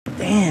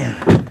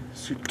Man,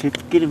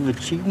 certificate of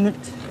achievement.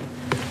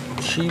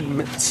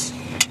 Achievements.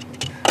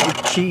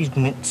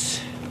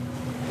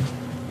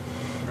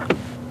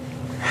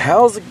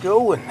 How's it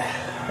going?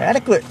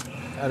 Adequate.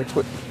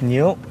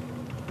 Yep.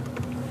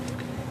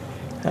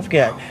 I've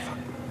got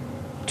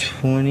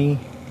 20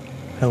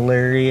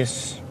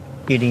 hilarious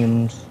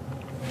idioms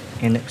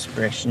and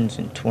expressions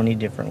in 20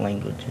 different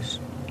languages.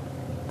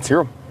 Let's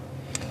hear 'em.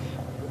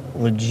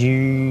 Would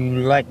you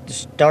like to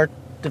start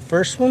the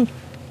first one?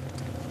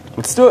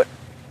 Let's do it.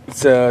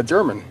 It's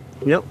German.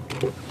 Yep.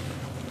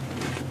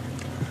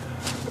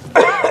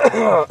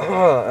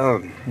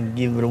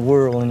 Give it a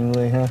whirl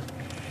anyway, huh?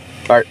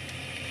 Alright.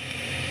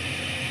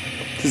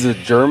 This is a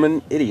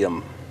German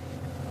idiom.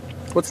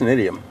 What's an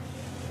idiom?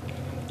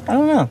 I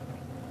don't know.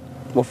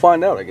 We'll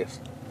find out, I guess.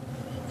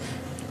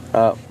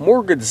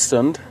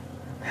 Morgenstund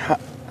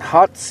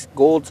hat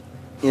Gold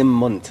im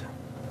Mund.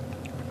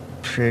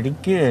 Pretty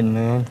good,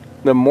 man.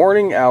 The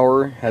morning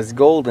hour has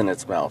gold in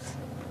its mouth.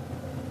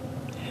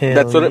 Hell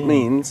That's what it yeah.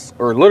 means.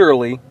 Or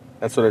literally,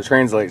 that's what it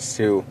translates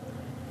to.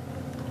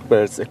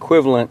 But its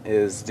equivalent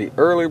is the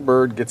early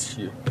bird gets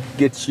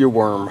your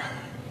worm.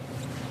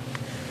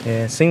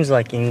 Yeah, it seems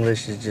like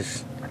English is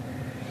just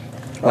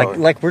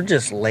like we're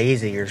just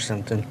lazy or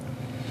something.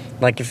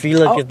 Like if you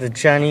look at the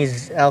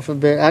Chinese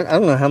alphabet, I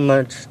don't know how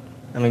much.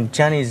 I mean,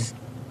 Chinese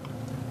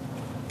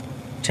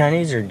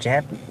or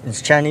Japanese?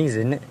 It's Chinese,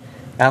 isn't it?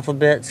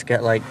 Alphabet's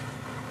got like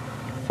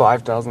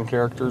 5,000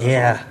 characters.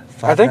 yeah.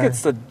 I think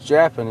it's the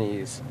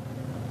Japanese.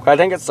 I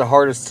think it's the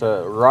hardest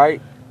to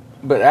write.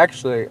 But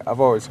actually,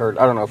 I've always heard,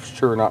 I don't know if it's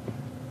true or not,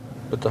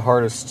 but the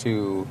hardest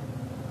to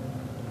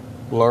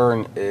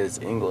learn is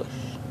English.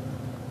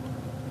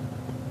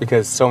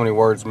 Because so many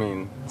words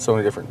mean so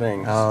many different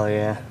things. Oh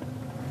yeah,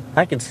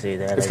 I can see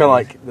that. It's kind of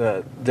like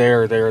the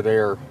there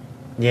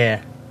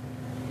yeah.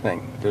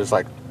 thing. There's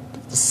like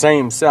the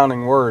same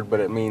sounding word, but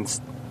it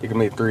can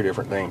mean 3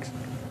 different things.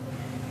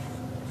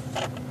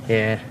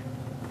 Yeah,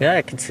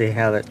 I can see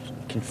how that's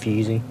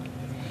confusing.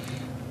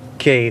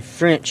 Okay,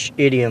 French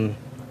idiom.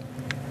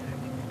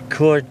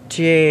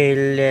 Corter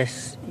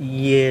les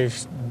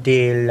yeux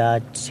de la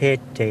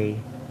tête.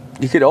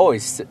 You could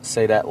always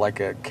say that like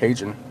a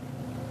Cajun,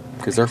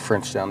 because they're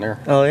French down there.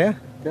 Oh yeah?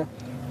 Yeah.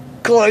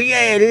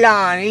 Corter les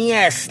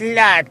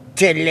la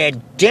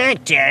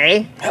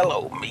tête.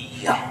 Hello,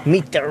 me.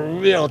 Meet the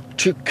real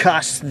to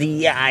cost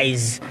the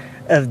eyes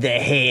of the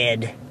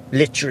head.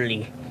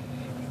 Literally.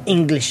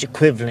 English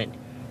equivalent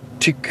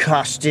to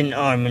cost an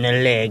arm and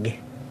a leg.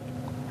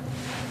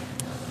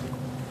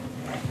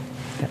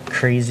 How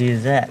crazy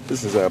is that?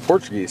 This is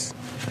Portuguese.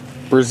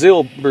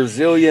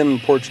 Brazilian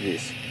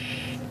Portuguese.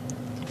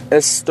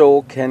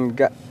 Estou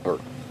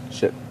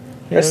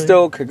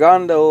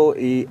cagando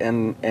e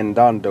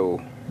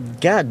andando.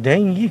 God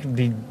dang, you could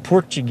be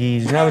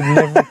Portuguese. I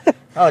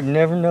would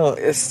never know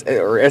it.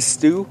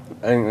 Estou.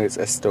 I think it's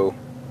Estou.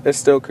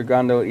 Estou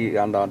cagando e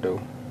andando.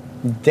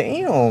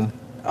 Damn.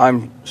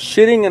 I'm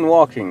shitting and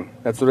walking.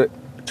 That's what it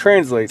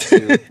translates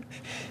to.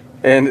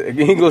 And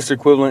the English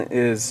equivalent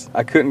is,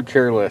 I couldn't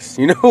care less.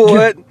 You know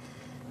what?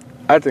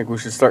 I think we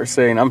should start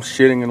saying, I'm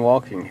shitting and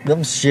walking.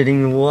 I'm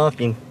shitting and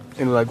walking.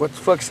 And like, what the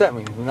fuck's that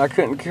mean? I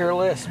couldn't care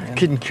less, man.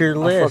 Couldn't care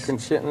less. I'm fucking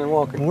shitting and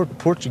walking. We're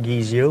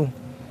Portuguese, yo.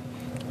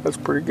 That's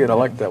pretty good. I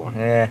like that one.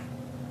 Yeah.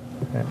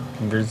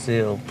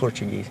 Brazil,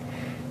 Portuguese.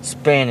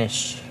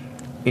 Spanish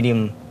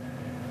idiom.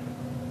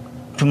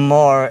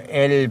 Tomar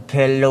el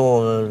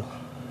pelo.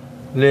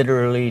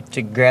 Literally,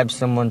 to grab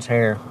someone's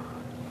hair.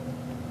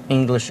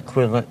 English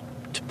equivalent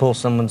to pull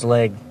someone's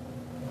leg.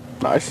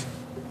 Nice.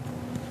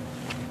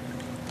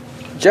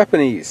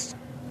 Japanese.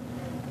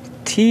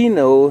 Ti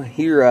no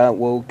hira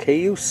wo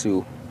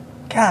keiusu.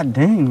 God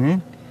dang,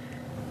 man.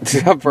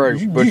 I'm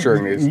probably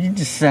butchering these. You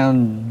just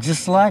sound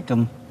just like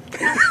him.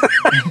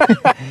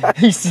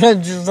 You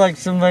sound just like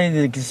somebody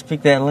that can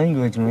speak that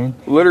language, man.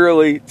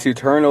 Literally, to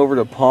turn over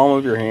the palm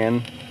of your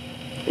hand.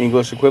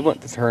 English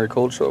equivalent to turn a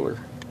cold shoulder.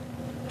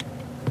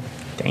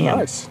 Damn.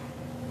 Nice.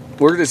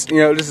 We're just,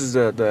 this is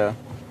the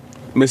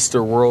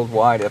Mr.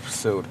 Worldwide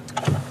episode.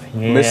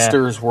 Yeah.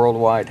 Misters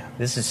Worldwide.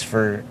 This is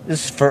for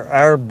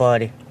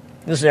everybody.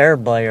 This is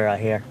everybody right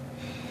here.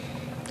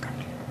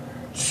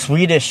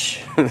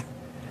 Swedish.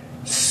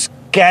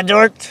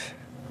 Skadort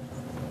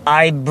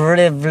I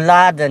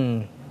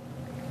brevladen.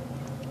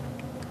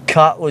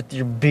 Caught with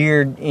your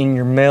beard in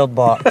your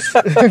mailbox.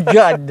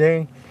 God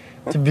dang.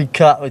 To be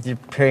caught with your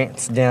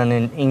pants down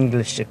in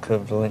English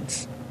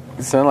equivalents.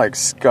 You sound like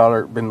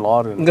Scott bin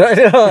Laden.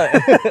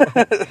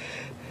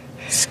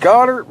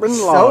 Scott bin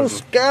So Laden.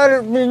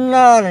 Scott bin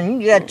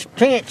Laden, you got your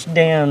pants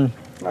down.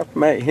 I've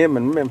met him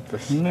in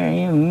Memphis. Man,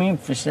 in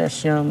Memphis,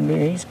 that young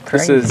man, he's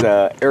crazy. This is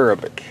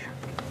Arabic.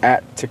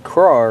 At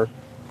Tikrar,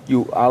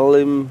 you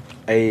alim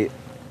a...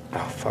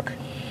 Oh, fuck.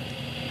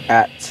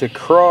 At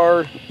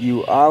Tikrar,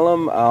 you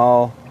alim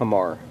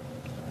al-hamar.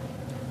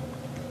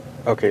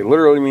 Okay,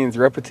 literally means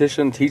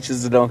repetition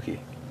teaches the donkey.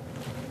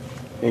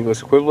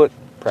 English equivalent,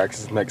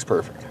 practice makes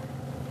perfect.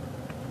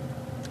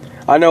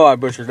 I know I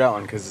butchered that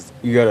one because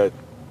you gotta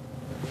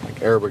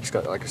Arabic's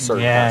got like a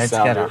certain Yeah, kind of it's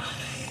sound got to it.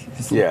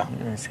 Yeah.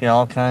 It's got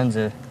all kinds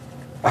of.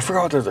 I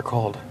forgot what those are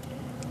called.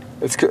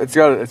 It's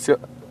got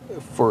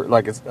for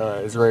like it's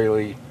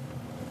Israeli,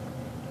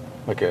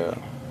 like a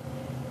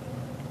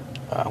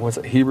what's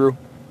it, Hebrew?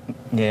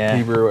 Yeah.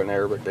 Hebrew and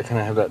Arabic. They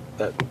kind of have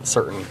that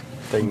certain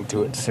thing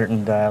to it.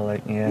 Certain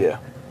dialect. Yeah. Yeah.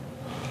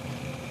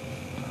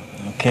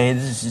 Okay,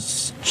 this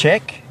is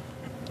Czech.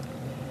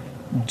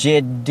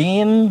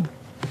 Jedim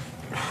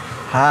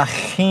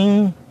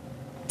Hachim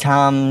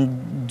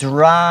Tamdrahim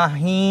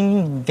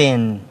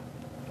Vin.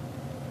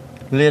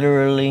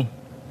 Literally,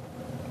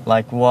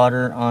 like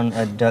water on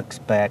a duck's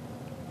back.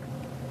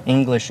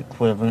 English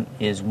equivalent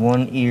is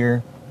one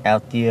ear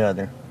out the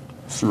other.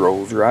 This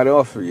rolls right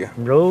off of you.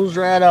 Rolls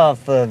right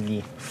off of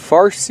you.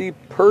 Farsi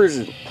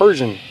Persian.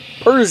 Farsi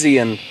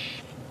Persian.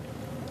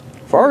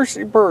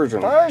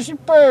 Farsi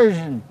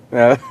Persian.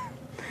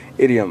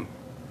 Idiom.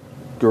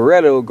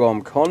 Goreto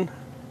gom kon.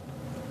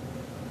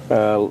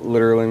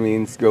 Literally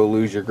means go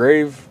lose your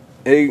grave.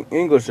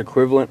 English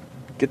equivalent,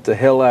 get the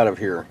hell out of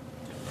here.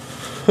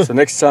 So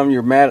next time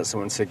you're mad at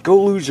someone, say, go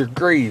lose your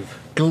grave.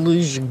 Go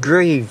lose your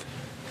grave,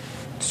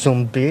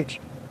 some bitch.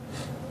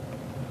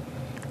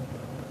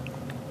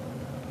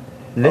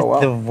 Oh, wow.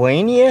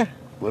 Lithuania?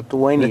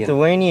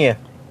 Lithuania.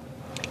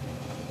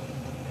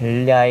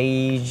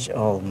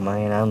 Oh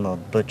man, I'm gonna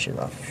butcher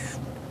that.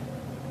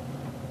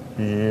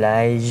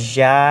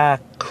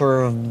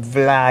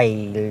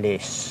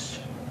 Lyjakurvlailis.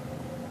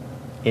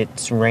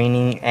 It's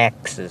raining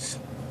axes.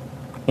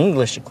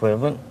 English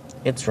equivalent,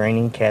 it's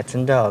raining cats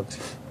and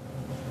dogs.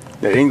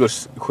 The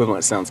English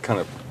equivalent sounds kind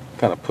of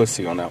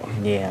pussy on that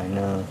one. Yeah, I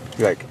know.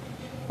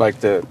 Like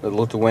the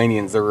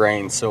Lithuanians, they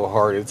rain so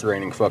hard it's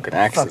raining fucking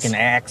axes. Fucking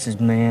axes,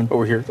 man.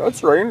 Over here,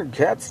 it's raining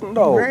cats and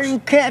dogs.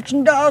 Raining cats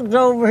and dogs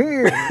over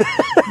here.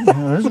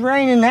 It's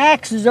raining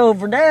axes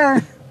over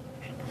there.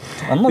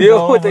 I'm gonna You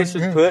know what they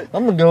should put?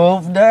 I'm gonna go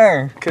over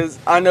there. Because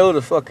I know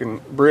the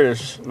fucking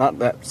British, not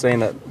that saying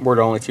that we're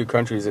the only two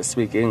countries that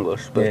speak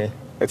English, but Yeah.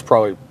 it's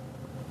probably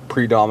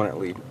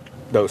predominantly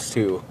those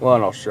two. Well,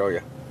 and I'll show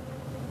you.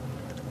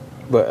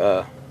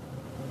 But,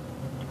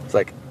 it's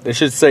like, they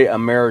should say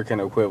American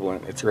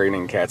equivalent, it's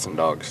raining cats and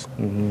dogs.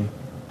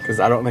 Because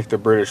I don't think the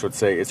British would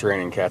say it's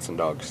raining cats and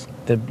dogs.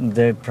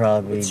 They'd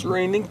probably... It's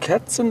raining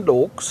cats and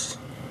dogs.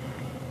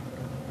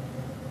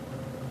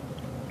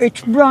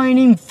 It's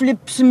raining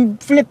flips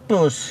and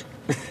flippers.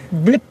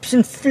 Blips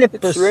and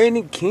flippers. It's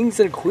raining kings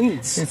and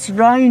queens. It's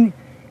raining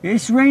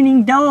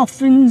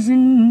dolphins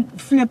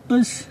and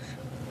flippers.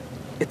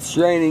 It's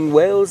raining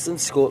Wales and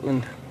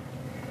Scotland.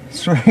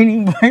 It's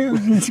raining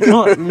Wales and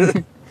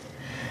Scotland.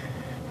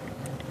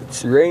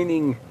 It's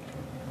raining...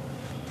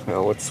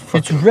 Oh, what's fucking...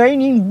 It's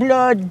raining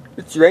blood.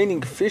 It's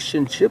raining fish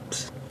and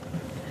chips.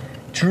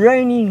 It's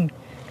raining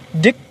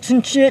dicks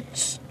and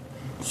shits.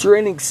 It's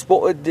raining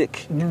spotted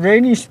dick.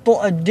 Raining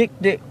spotted dick.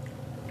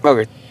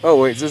 Okay.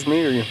 Oh, wait, is this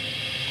me or you?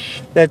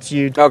 That's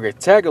you. Okay,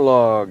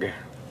 Tagalog.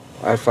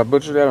 If I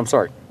butchered that, I'm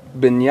sorry.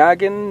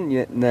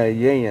 Binyagan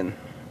Nayan.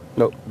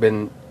 No,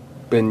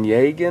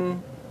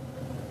 Binyagan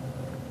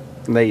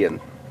Nayan.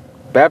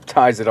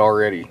 Baptize it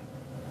already.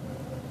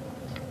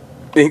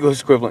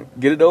 English equivalent.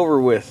 Get it over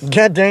with.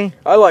 God dang.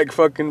 I like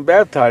fucking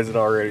baptize it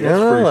already.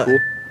 That's pretty cool.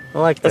 I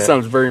like that. That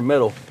sounds very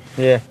metal.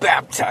 Yeah.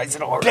 Baptize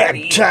it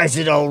already. Baptize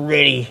it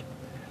already.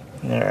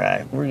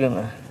 Alright, we're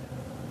gonna...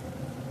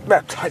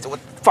 Baptize it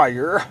with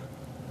fire.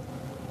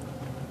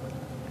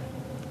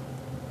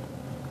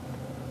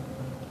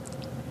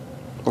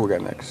 What we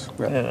got next?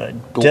 We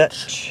got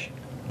Dutch.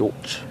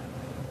 Dutch.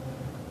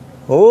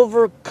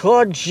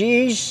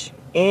 Overkodjes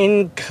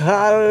in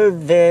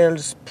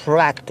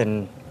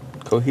Kalvelspraten.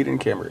 Coheed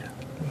and Cambria.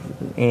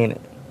 In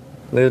it.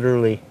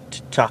 Literally,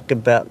 to talk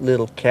about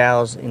little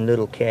cows and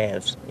little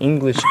calves.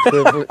 English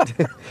equivalent,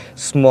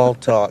 small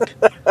talk.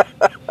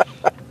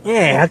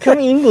 Yeah, how come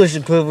English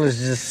equivalent is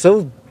just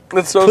so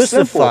It's so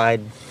pussified?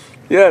 simple.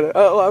 Yeah,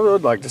 I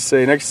would like to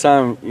say next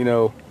time, you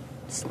know,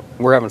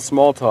 we're having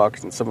small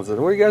talk and someone says,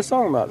 what are you guys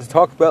talking about? To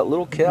talk about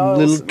little cows.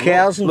 Little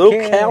cows and little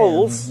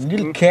calves. cows.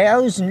 Little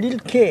cows and little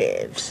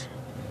calves.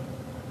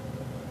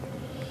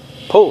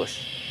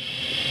 Polish.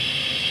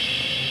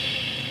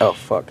 Oh,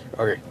 fuck.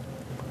 Okay.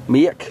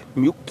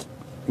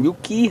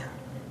 Miuki.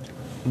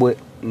 What?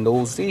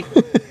 Nosy?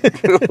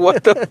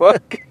 What the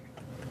fuck?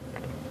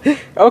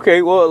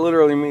 Okay, well, it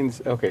literally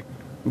means, okay.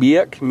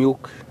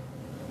 Miuki.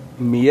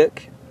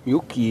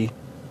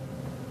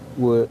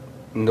 What?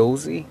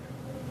 Nosy?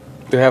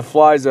 To have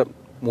flies up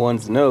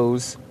one's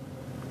nose.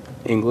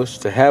 English.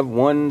 To have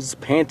one's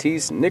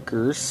panties,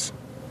 knickers,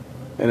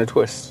 and a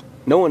twist.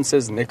 No one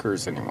says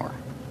knickers anymore.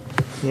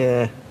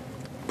 Yeah.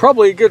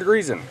 Probably a good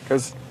reason,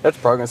 because that's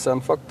probably going to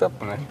sound fucked up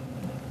when I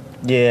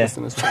Yeah.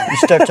 listen to this. You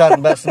start talking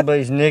about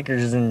somebody's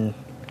knickers and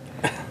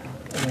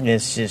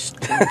it's just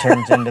it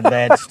turns into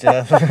bad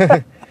stuff.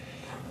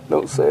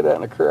 Don't say that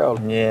in a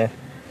crowd. Yeah.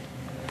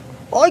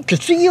 I can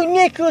see your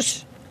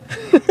knickers.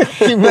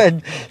 Can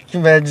you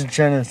imagine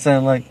trying to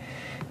sound like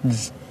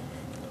just,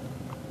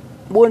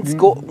 One's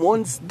got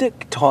one's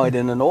dick tied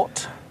in a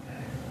knot.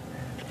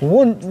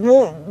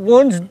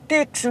 One's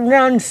dick's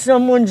around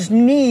someone's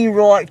knee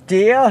right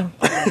there.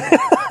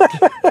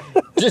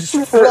 Just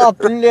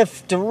flopping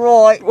left to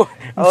right.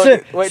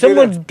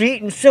 Someone's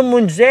beating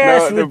someone's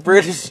ass. No, the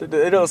British,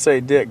 they don't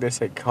say dick, they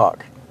say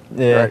cock.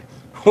 Yeah. Right?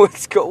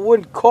 One's got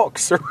one cock,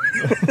 sir.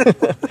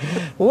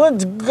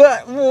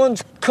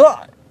 One's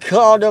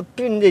caught up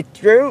in the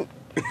throat.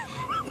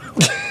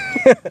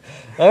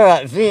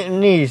 Alright,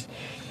 Vietnamese.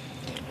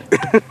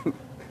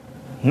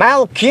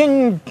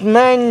 Malkin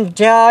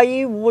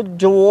Mantai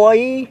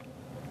Wadoi.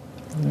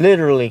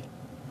 Literally,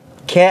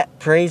 cat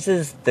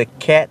praises the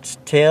cat's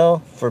tail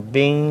for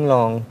being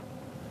long.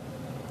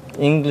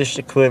 English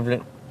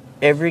equivalent.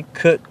 Every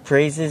cook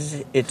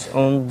praises its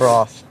own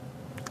broth.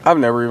 I've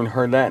never even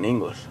heard that in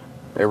English.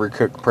 Every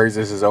cook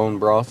praises his own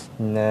broth.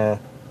 Nah.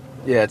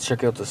 Yeah,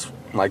 check out this.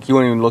 Like, you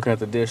weren't even looking at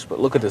the dish, but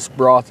look at this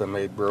broth I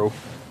made, bro.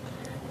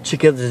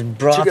 Check out this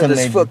broth Check out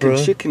this fucking bro.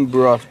 chicken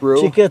broth,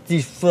 bro. Check out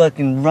these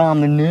fucking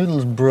ramen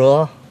noodles,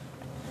 bro.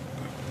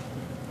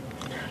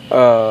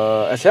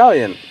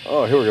 Italian.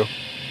 Oh, here we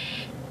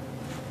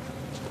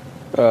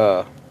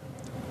go.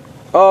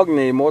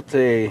 Ogni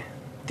morte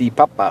di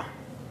papa.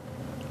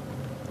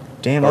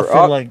 Damn, I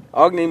feel like...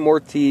 Ogni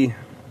morti,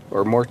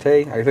 or morte?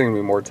 I think it'd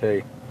be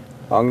morte.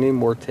 Ogni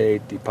morte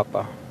di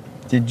papa.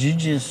 Did you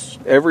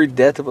just... Every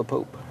death of a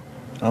pope.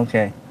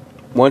 Okay.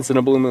 Once in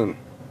a blue moon.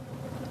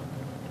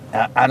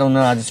 I don't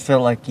know, I just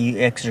felt like you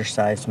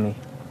exercised me.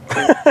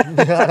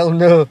 I don't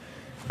know.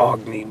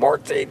 Ogni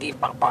morte di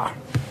papa.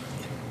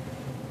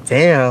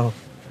 Damn.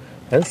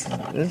 This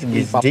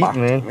gets deep,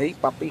 man. Hey,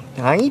 papi.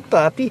 Hi,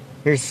 papi.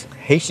 Here's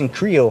Haitian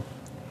Creole.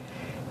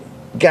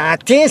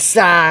 Got this,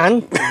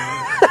 son.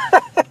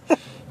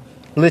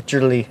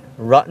 Literally,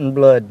 rotten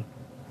blood.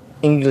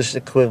 English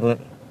equivalent.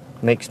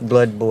 Makes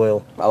blood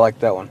boil. I like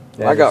that one.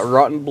 I got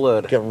rotten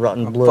blood. Got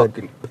rotten I'm blood.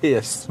 fucking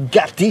pissed.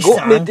 Got this, Got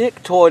son. me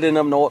dick tied in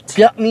them knots.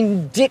 Got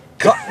me dick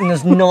caught in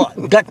this knot.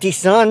 Got this,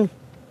 son.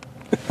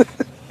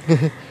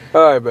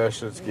 Alright,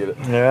 Bash, let's get it.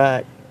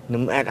 Alright. No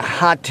matter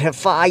how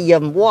far you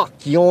walk,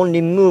 you only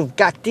move.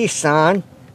 Got this, son.